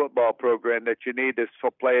complete football program that you need to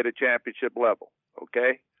play at a championship level.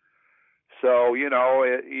 Okay? So,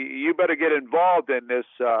 you better get involved in this,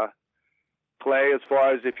 Clay, as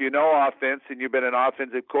far as if you know offense and you've been an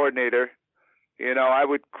offensive coordinator. I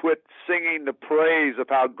would quit singing the praise of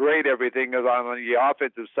how great everything is on the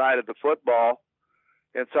offensive side of the football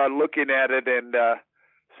and start looking at it and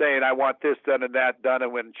saying, I want this done and that done,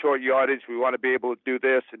 and when short yardage, we want to be able to do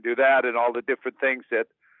this and do that and all the different things that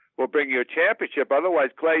will bring you a championship. Otherwise,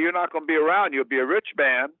 Clay, you're not going to be around. You'll be a rich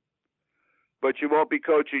man, but you won't be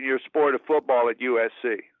coaching your sport of football at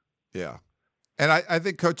USC. Yeah. And I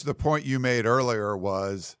think, Coach, the point you made earlier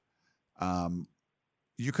was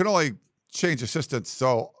you can only change assistants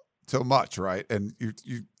so much, right? And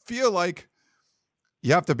you feel like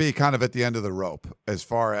you have to be kind of at the end of the rope as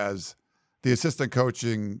far as the assistant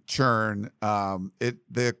coaching churn.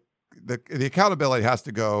 The accountability has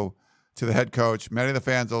to go to the head coach. Many of the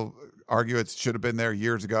fans will argue it should have been there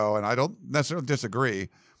years ago, and I don't necessarily disagree.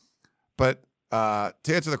 But to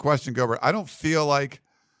answer the question, Gilbert, I don't feel like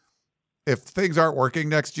if things aren't working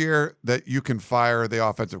next year that you can fire the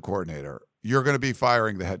offensive coordinator. You're going to be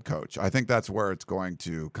firing the head coach. I think that's where it's going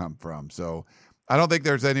to come from. So I don't think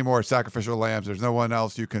there's any more sacrificial lambs. There's no one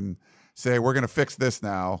else you can say, we're going to fix this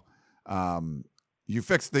now. You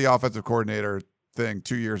fixed the offensive coordinator thing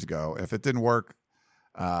 2 years ago. If it didn't work,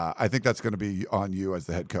 I think that's going to be on you as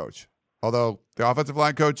the head coach. Although the offensive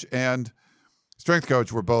line coach and strength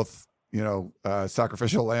coach were both,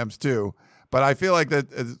 sacrificial lambs too. But I feel like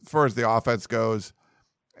that as far as the offense goes,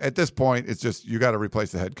 at this point, it's just you got to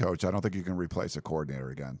replace the head coach. I don't think you can replace a coordinator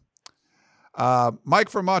again. Mike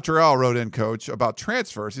from Montreal wrote in, Coach, about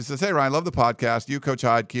transfers. He says, hey, Ryan, love the podcast. You, Coach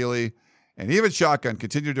Hyde, Keeley, and even Shotgun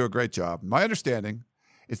continue to do a great job. My understanding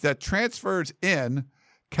is that transfers in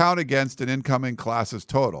count against an incoming class's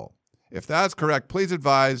total. If that's correct, please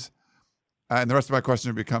advise, and the rest of my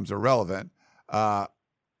question becomes irrelevant.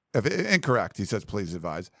 If incorrect, he says, please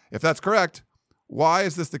advise. If that's correct, why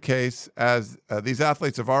is this the case, as these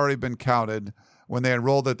athletes have already been counted when they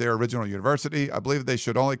enrolled at their original university? I believe they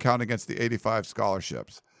should only count against the 85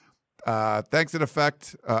 scholarships. They in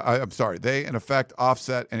effect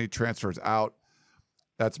offset any transfers out.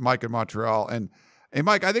 That's Mike in Montreal. And hey,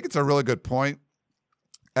 Mike, I think it's a really good point.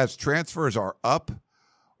 As transfers are up,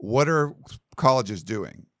 what are colleges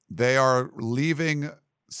doing? They are leaving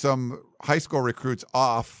some high school recruits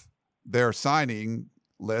off their signing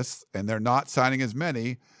lists, and they're not signing as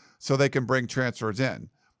many so they can bring transfers in.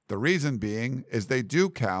 The reason being is they do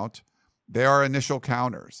count. They are initial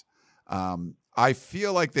counters. I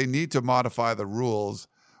feel like they need to modify the rules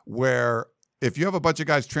where if you have a bunch of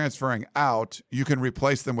guys transferring out, you can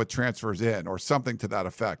replace them with transfers in or something to that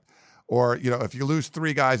effect. Or, if you lose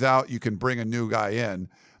 3 guys out, you can bring a new guy in.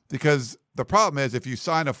 Because the problem is if you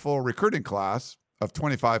sign a full recruiting class of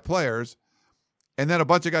 25 players and then a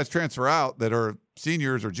bunch of guys transfer out that are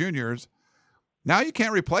seniors or juniors, now you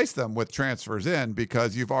can't replace them with transfers in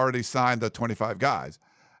because you've already signed the 25 guys.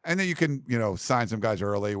 And then you can, sign some guys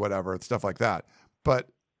early, whatever, stuff like that. But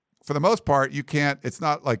for the most part, you can't. It's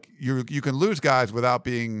not like you can lose guys without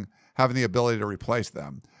having the ability to replace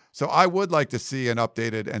them. So I would like to see an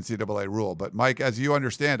updated NCAA rule. But Mike, as you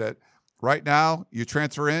understand it, right now you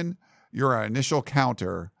transfer in, you're an initial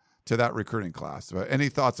counter to that recruiting class. But any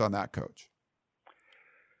thoughts on that, Coach?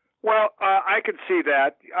 Well, I can see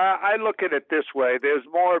that. I look at it this way. There's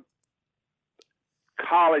more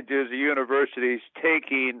colleges or universities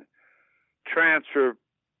taking transfer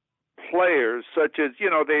players, such as,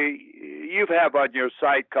 you have on your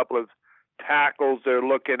site a couple of tackles they're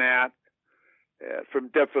looking at from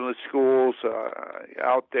different schools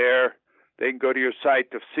out there. They can go to your site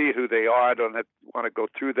to see who they are. I don't want to go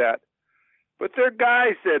through that. But they're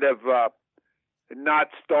guys that have not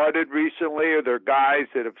started recently, or they're guys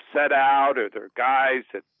that have set out, or they're guys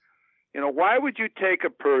that, why would you take a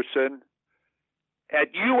person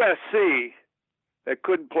at USC that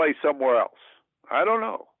couldn't play somewhere else? I don't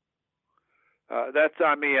know. That's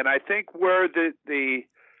on me. And I think where the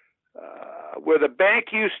bank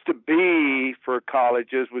used to be for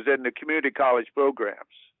colleges was in the community college programs.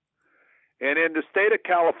 And in the state of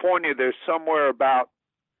California, there's somewhere about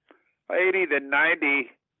 80 to 90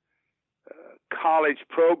 college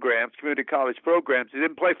programs, community college programs. They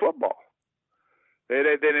didn't play football. They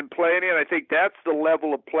didn't play any, and I think that's the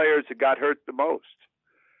level of players that got hurt the most.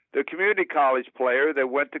 The community college player that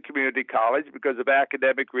went to community college because of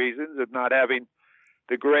academic reasons, of not having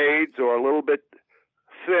the grades or a little bit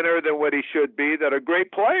thinner than what he should be, that are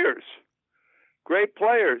great players.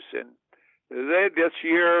 And they this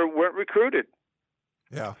year weren't recruited.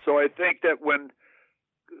 Yeah. So I think that when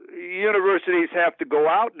universities have to go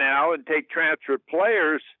out now and take transferred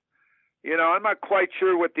players, I'm not quite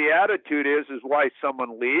sure what the attitude is why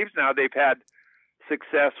someone leaves. Now they've had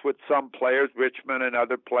success with some players, Richmond and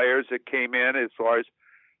other players that came in as far as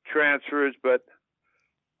transfers, but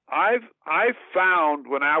I've found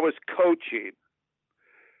when I was coaching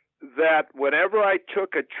that whenever I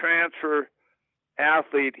took a transfer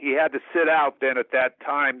athlete, he had to sit out then at that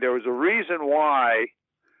time. There was a reason why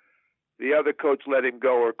the other coach let him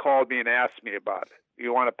go or called me and asked me about it.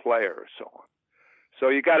 You want a player or so on. So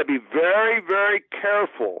you got to be very, very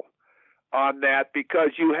careful on that,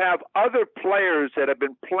 because you have other players that have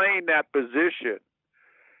been playing that position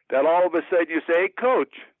that all of a sudden you say, hey,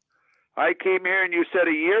 Coach, I came here and you said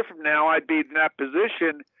a year from now I'd be in that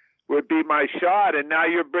position, would be my shot, and now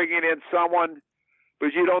you're bringing in someone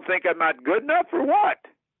because you don't think I'm not good enough, or what?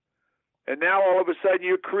 And now all of a sudden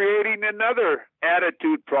you're creating another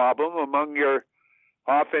attitude problem among your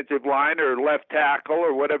offensive line or left tackle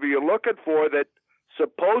or whatever you're looking for, that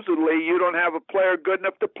supposedly you don't have a player good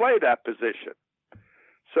enough to play that position.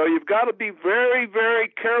 So you've got to be very, very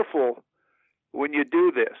careful when you do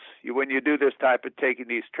this, type of taking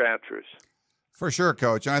these transfers. For sure,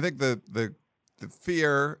 Coach. And I think the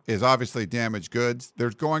fear is obviously damaged goods.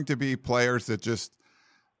 There's going to be players that just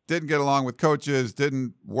didn't get along with coaches,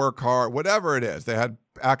 didn't work hard, whatever it is. They had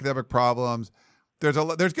academic problems. There's a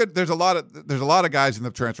lot of guys in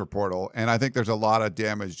the transfer portal, and I think there's a lot of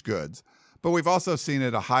damaged goods. But we've also seen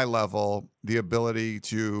at a high level the ability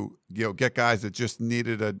to get guys that just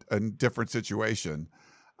needed a different situation.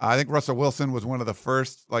 I think Russell Wilson was one of the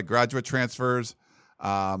first graduate transfers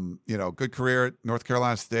Good career at North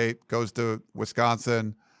Carolina State, goes to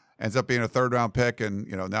Wisconsin, ends up being a third-round pick, and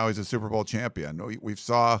now he's a Super Bowl champion. We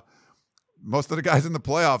saw most of the guys in the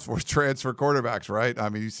playoffs were transfer quarterbacks, right? I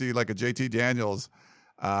mean, you see like a JT Daniels.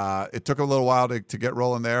 It took a little while to get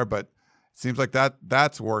rolling there, but it seems like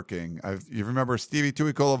that's working. You remember Stevie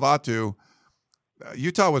Tuikolovatu,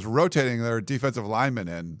 Utah was rotating their defensive lineman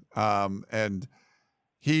in, and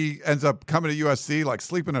he ends up coming to USC, like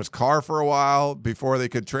sleeping in his car for a while before they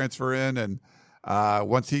could transfer in. And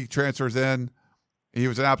once he transfers in, he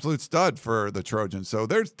was an absolute stud for the Trojans. So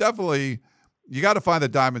there's definitely, you got to find the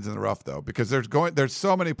diamonds in the rough though, because there's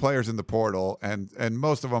so many players in the portal, and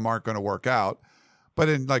most of them aren't going to work out. But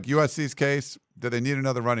in like USC's case, do they need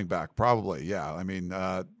another running back? Probably, yeah. I mean,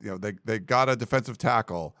 they got a defensive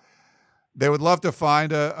tackle. They would love to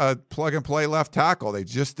find a plug and play left tackle. They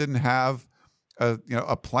just didn't have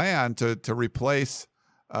a plan to replace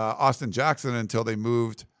Austin Jackson until they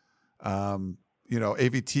moved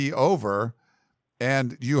AVT over.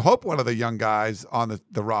 And you hope one of the young guys on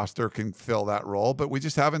the roster can fill that role, but we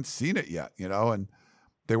just haven't seen it yet, and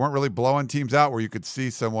they weren't really blowing teams out where you could see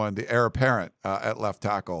someone, the heir apparent at left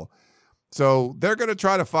tackle. So they're going to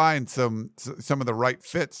try to find some of the right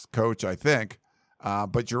fits, Coach, I think.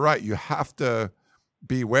 But you're right. You have to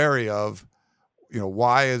be wary of,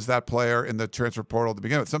 why is that player in the transfer portal to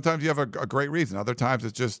begin with? Sometimes you have a great reason. Other times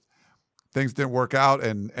it's just things didn't work out,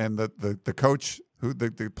 and the coach who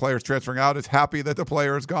the player's transferring out is happy that the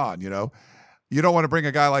player is gone. You don't want to bring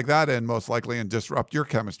a guy like that in most likely and disrupt your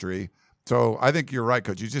chemistry. So I think you're right,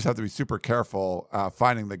 Coach. You just have to be super careful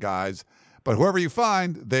finding the guys. But whoever you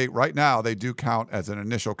find, right now they do count as an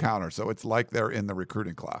initial counter. So it's like they're in the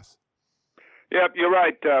recruiting class. Yep, you're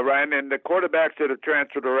right, Ryan. And the quarterbacks that have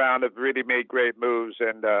transferred around have really made great moves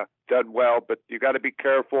and done well. But you got to be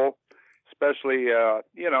careful, especially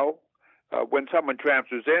when someone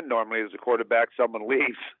transfers in. Normally, as a quarterback, someone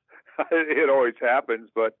leaves. It always happens,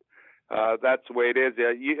 but that's the way it is.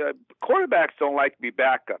 Quarterbacks don't like to be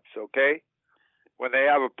backups. Okay, when they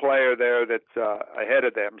have a player there that's ahead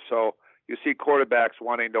of them, so you see quarterbacks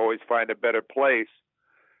wanting to always find a better place.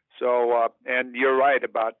 So, and you're right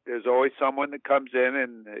about there's always someone that comes in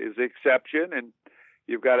and is the exception, and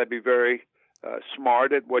you've got to be very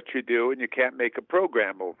smart at what you do, and you can't make a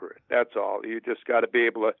program over it. That's all. You just got to be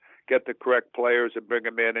able to get the correct players and bring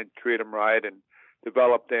them in and treat them right and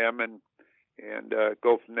develop them and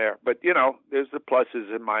go from there. But, there's the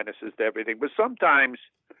pluses and minuses to everything. But sometimes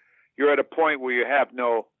you're at a point where you have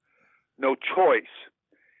no choice.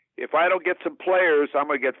 If I don't get some players, I'm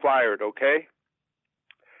going to get fired, okay?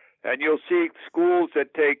 And you'll see schools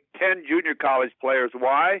that take 10 junior college players.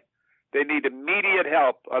 Why? They need immediate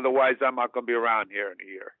help. Otherwise, I'm not going to be around here in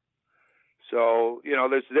a year. So,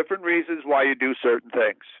 there's different reasons why you do certain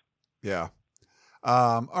things. Yeah.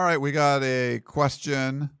 All right. We got a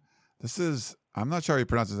question. This is, I'm not sure how you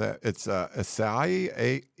pronounce that. It's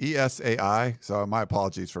Esai, E-S-A-I. So my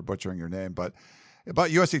apologies for butchering your name. But about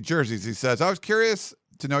USC jerseys, he says, I was curious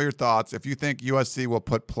to know your thoughts if you think USC will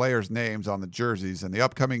put players' names on the jerseys in the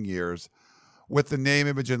upcoming years with the name,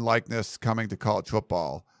 image, and likeness coming to college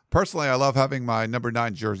football. Personally, I love having my number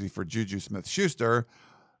 9 jersey for Juju Smith-Schuster,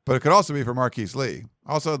 but it could also be for Marquise Lee.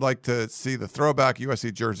 Also, I'd like to see the throwback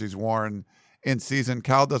USC jerseys worn in season.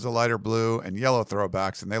 Cal does a lighter blue and yellow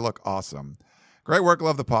throwbacks, and they look awesome. Great work.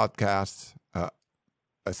 Love the podcast.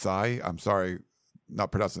 Asai, I'm sorry,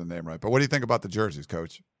 not pronouncing the name right, but what do you think about the jerseys,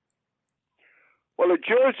 Coach? Well, the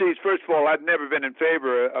jerseys, first of all, I've never been in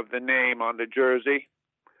favor of the name on the jersey.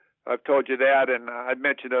 I've told you that, and I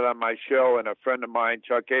mentioned it on my show, and a friend of mine,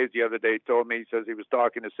 Chuck Hayes, the other day told me, he says he was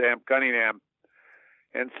talking to Sam Cunningham,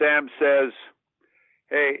 and Sam says,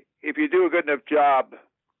 hey, if you do a good enough job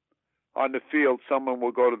on the field, someone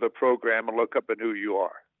will go to the program and look up at who you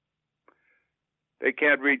are. They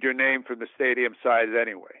can't read your name from the stadium sides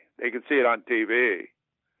anyway. They can see it on TV,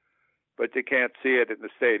 but they can't see it in the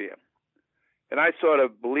stadium. And I sort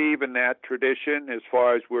of believe in that tradition as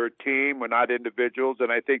far as we're a team, we're not individuals. And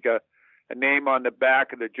I think a name on the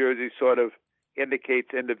back of the jersey sort of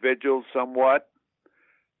indicates individuals somewhat.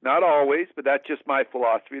 Not always, but that's just my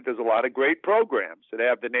philosophy. There's a lot of great programs that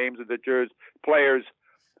have the names of the players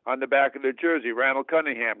on the back of their jersey. Randall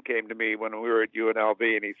Cunningham came to me when we were at UNLV,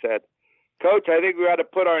 and he said, Coach, I think we ought to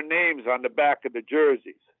put our names on the back of the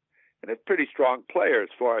jerseys. And it's pretty strong players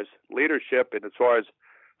as far as leadership and as far as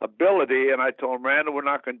ability. And I told him, Randall, we're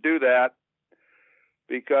not going to do that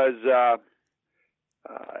because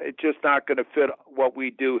it's just not going to fit what we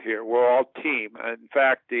do here. We're all team. In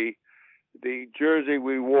fact, the jersey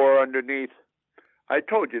we wore underneath, I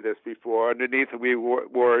told you this before, underneath we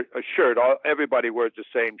wore a shirt. Everybody wears the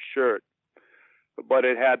same shirt. but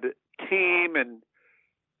it had the team in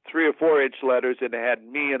 3 or 4 inch letters, and it had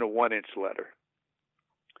me in a 1 inch letter.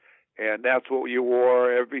 And that's what you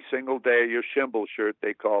wore every single day, your Schimble shirt,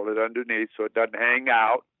 they called it, underneath, so it doesn't hang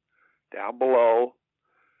out down below.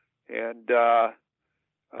 And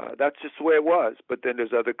that's just the way it was. But then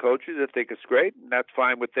there's other coaches that think it's great, and that's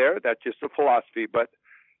fine with that's just a philosophy. But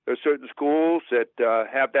there's certain schools that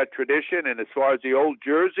have that tradition. And as far as the old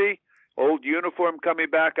jersey, old uniform coming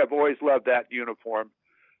back, I've always loved that uniform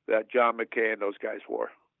that John McKay and those guys wore.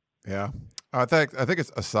 Yeah. I think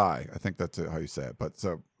it's Asai. I think that's how you say it. But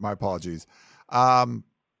so my apologies. I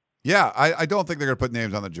don't think they're going to put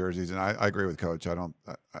names on the jerseys, and I agree with Coach. I don't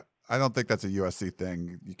think that's a USC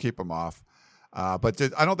thing. You keep them off. But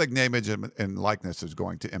I don't think name, image, and likeness is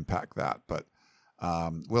going to impact that. But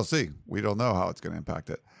we'll see. We don't know how it's going to impact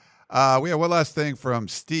it. We have one last thing from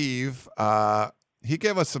Steve. He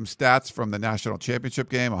gave us some stats from the national championship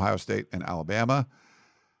game, Ohio State and Alabama.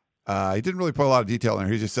 He didn't really put a lot of detail in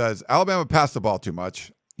there. He just says, Alabama passed the ball too much.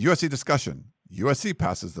 USC discussion. USC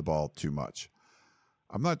passes the ball too much.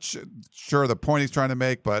 I'm not sure the point he's trying to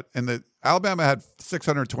make, but Alabama had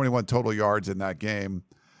 621 total yards in that game.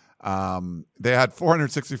 They had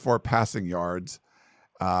 464 passing yards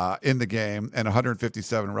in the game and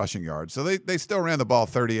 157 rushing yards. So they still ran the ball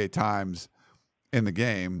 38 times in the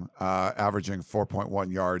game, averaging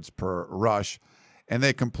 4.1 yards per rush. And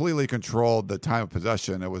they completely controlled the time of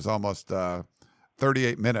possession. It was almost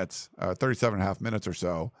 38 minutes, 37 and a half minutes or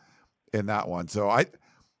so in that one. So I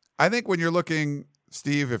think when you're looking,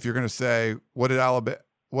 Steve, if you're going to say, what did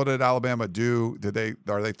Alabama do?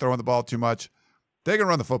 Are they throwing the ball too much? They can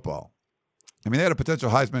run the football. I mean, they had a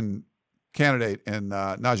potential Heisman candidate in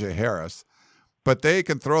Najee Harris, but they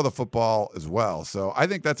can throw the football as well. So I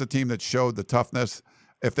think that's a team that showed the toughness.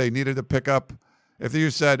 If they needed to pick up, if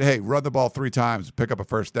you said, hey, run the ball 3 times, pick up a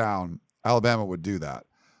first down, Alabama would do that.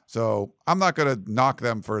 So I'm not going to knock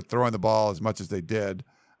them for throwing the ball as much as they did.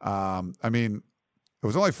 I mean, it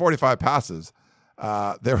was only 45 passes.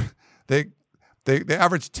 They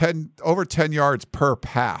averaged over 10 yards per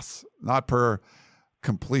pass, not per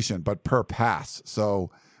completion, but per pass.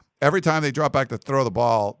 So every time they dropped back to throw the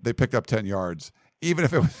ball, they picked up 10 yards, even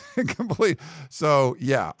if it was incomplete. So,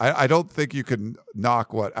 yeah, I don't think you can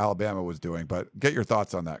knock what Alabama was doing, but get your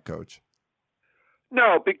thoughts on that, Coach.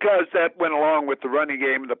 No, because that went along with the running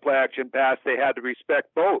game and the play action pass. They had to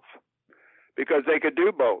respect both because they could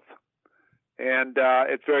do both. And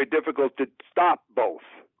it's very difficult to stop both.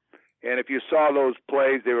 And if you saw those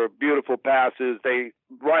plays, they were beautiful passes. They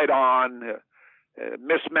right on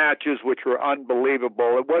mismatches, which were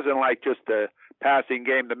unbelievable. It wasn't like just a passing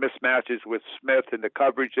game, the mismatches with Smith and the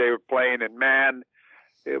coverage they were playing in man.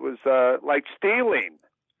 It was like stealing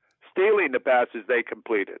the passes they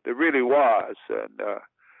completed. It really was.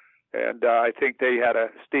 And I think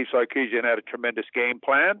Steve Sarkisian had a tremendous game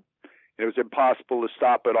plan. It was impossible to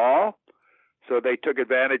stop it all. So they took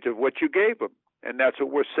advantage of what you gave them. And that's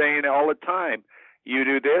what we're saying all the time. You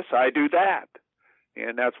do this, I do that.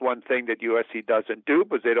 And that's one thing that USC doesn't do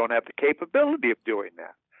because they don't have the capability of doing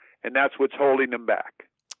that. And that's what's holding them back.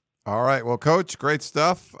 All right. Well, Coach, great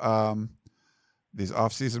stuff. These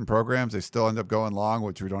off-season programs, they still end up going long,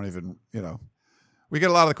 which we don't even, we get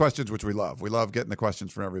a lot of the questions, which we love. We love getting the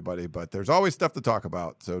questions from everybody, but there's always stuff to talk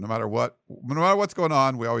about. So no matter what's going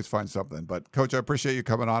on, we always find something. But, Coach, I appreciate you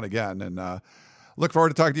coming on again, and look forward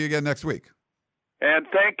to talking to you again next week. And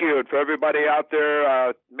thank you. And for everybody out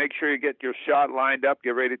there, make sure you get your shot lined up.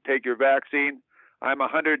 Get ready to take your vaccine. I'm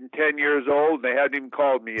 110 years old, and they haven't even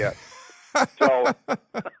called me yet. So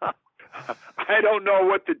I don't know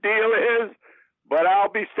what the deal is, but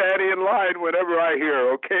I'll be standing in line whenever I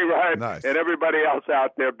hear. Okay, Ryan? Nice. And everybody else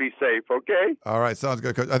out there, be safe, okay? All right, sounds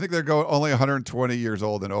good, Coach. I think they're going only 120 years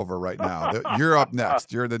old and over right now. You're up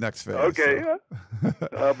next. You're in the next phase. Okay. So.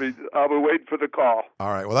 I'll be waiting for the call. All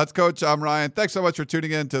right. Well, that's Coach. I'm Ryan. Thanks so much for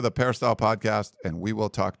tuning in to the Peristyle Podcast, and we will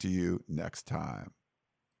talk to you next time.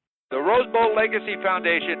 The Rose Bowl Legacy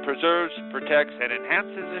Foundation preserves, protects, and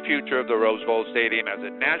enhances the future of the Rose Bowl Stadium as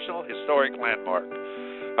a National Historic Landmark.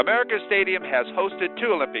 America's Stadium has hosted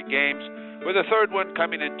 2 Olympic Games, with a 3rd one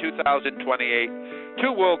coming in 2028,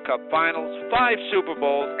 2 World Cup Finals, 5 Super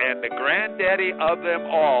Bowls, and the granddaddy of them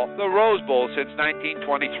all, the Rose Bowl since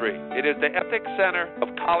 1923. It is the epicenter of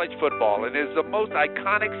college football and is the most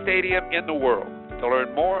iconic stadium in the world. To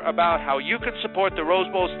learn more about how you can support the Rose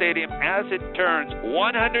Bowl Stadium as it turns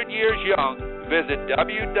 100 years young, visit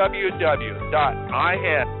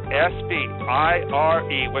www.inspire,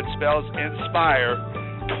 which spells inspire,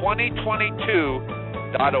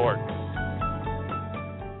 2022.org.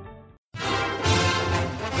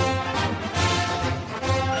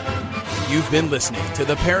 You've been listening to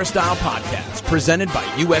the Peristyle Podcast, presented by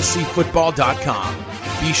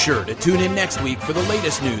USCFootball.com. Be sure to tune in next week for the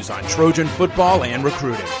latest news on Trojan football and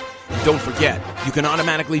recruiting. And don't forget, you can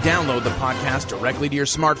automatically download the podcast directly to your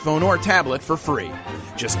smartphone or tablet for free.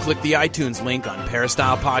 Just click the iTunes link on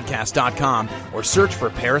peristylepodcast.com or search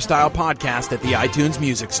for Peristyle Podcast at the iTunes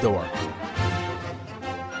Music Store.